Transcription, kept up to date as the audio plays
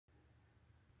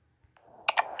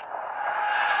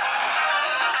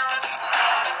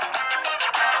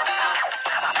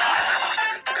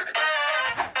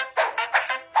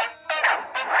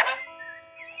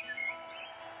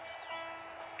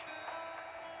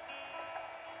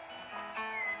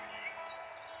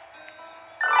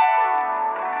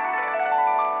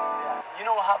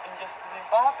happened yesterday?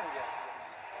 What happened yesterday?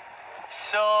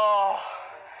 So,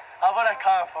 I bought a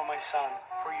car for my son.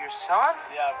 For your son?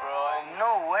 Yeah, bro. And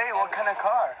No way. What kind of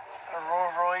car? a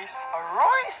Rolls Royce. A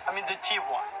Royce? I mean, the cheap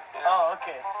one. Oh,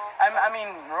 okay. I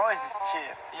mean, Royce is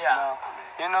cheap. Yeah.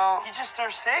 You know. He just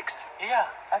turned 6? Yeah.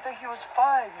 I thought he was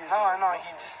 5 years No, I old. know.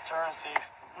 He just turned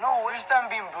 6. No, We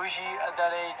understand being bougie at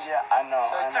that age. Yeah, I know.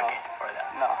 So it's I know. okay for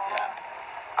that. No.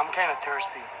 Yeah. I'm kind of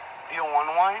thirsty. Do you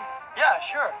want wine? Yeah,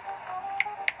 sure.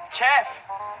 Chef,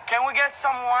 can we get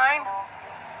some wine?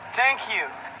 Thank you.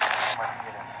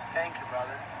 Martinez. Thank you,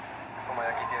 brother. Toma,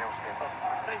 aquí tiene usted.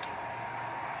 Thank you.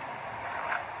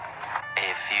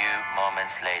 A few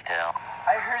moments later.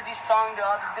 I heard this song the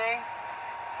other day,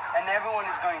 and everyone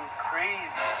is going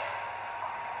crazy.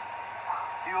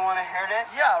 Do you want to hear it?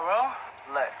 Yeah, bro.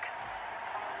 Look.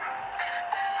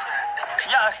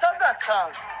 Yeah, stop that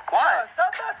song. What?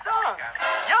 Stop that song.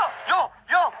 Yo!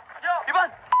 Ivan!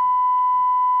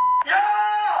 Yo!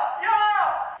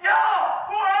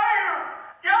 Who are you?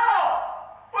 Yo!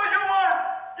 What do you want?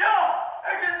 Yo!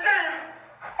 I can see you.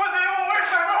 What do you want? Where's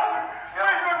my brother?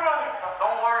 Where's my brother?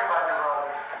 Don't worry about your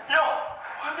brother. Yo!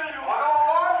 What do you What want? do I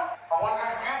want? I want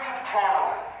your YouTube channel.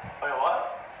 Wait, what?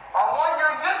 I want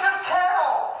your YouTube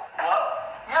channel. What?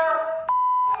 Your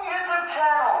YouTube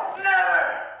channel. Never!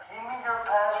 Give me your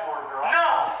password, bro. No!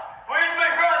 Where's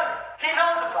my brother? He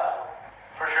knows the password.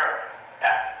 For sure.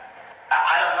 Yeah.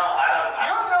 I don't know.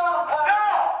 You know the password.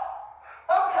 No!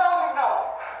 Don't tell me no.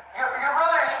 Your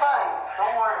brother is fine.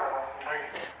 Don't worry about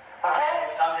it. Okay?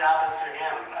 If something happens to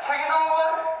him. So you know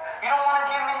what? You don't want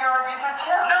to give me your YouTube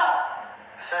channel? No!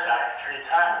 I said like 3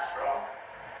 times, bro.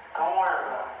 Don't worry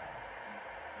about it.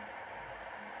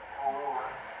 Don't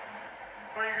worry.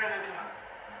 What are you gonna do?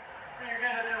 What are you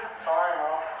gonna do? Sorry,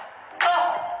 bro. No!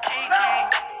 Kiki,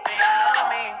 do you love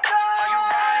me? Are you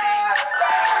riding?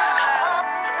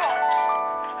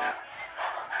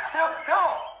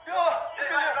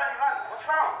 Ivan, what's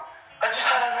wrong? I just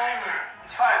had a nightmare.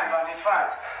 It's fine, Ivan, it's fine.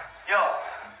 Yo,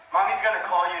 mommy's gonna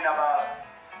call you in about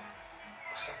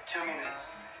 2 minutes.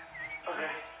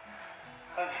 Okay.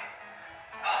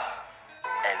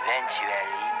 Eventually.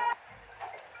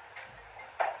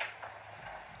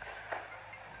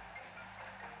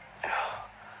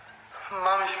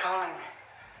 Mommy's calling me.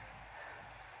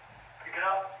 Pick it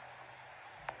up.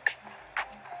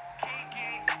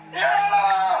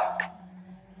 Yeah!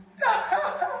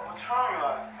 What's wrong,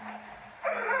 Ivan?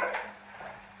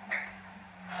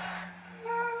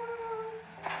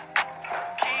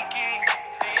 Kiki,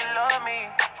 do you love me?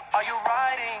 Are you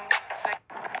riding?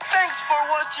 Thanks for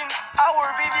watching our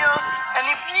videos. And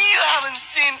if you haven't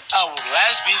seen our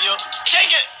last video, check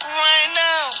it right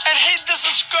now. And hit the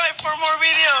subscribe for more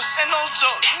videos. And also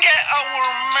get our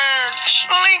merch.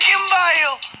 Link in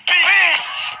bio. Peace.